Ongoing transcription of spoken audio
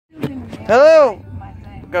Hello,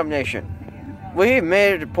 Gum Nation. We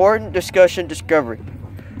made an important discovery.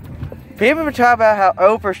 People have been talking about how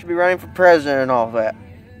Oprah should be running for president and all that.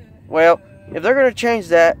 Well, if they're going to change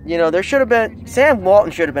that, there should have been... Sam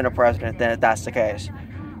Walton should have been a president then, if that's the case.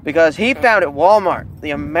 Because he founded Walmart,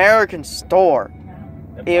 the American store.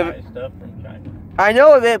 Stuff from China. I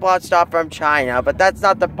know they bought stuff from China, but that's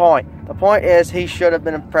not the point. The point is he should have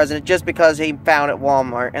been a president just because he founded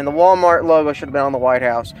Walmart. And the Walmart logo should have been on the White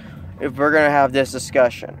House if we're going to have this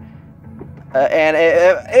discussion. And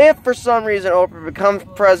if for some reason Oprah becomes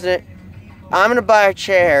president, I'm going to buy a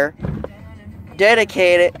chair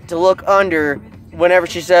dedicated to look under whenever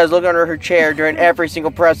she says look under her chair during every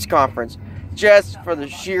single press conference. Just for the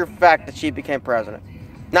sheer fact that she became president.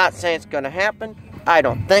 Not saying it's going to happen. I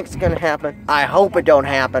don't think it's going to happen. I hope it don't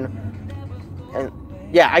happen. And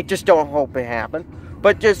yeah, I just don't hope it happen.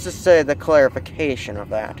 But just to say the clarification of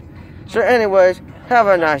that. So anyways, have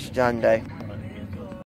a nice Sunday.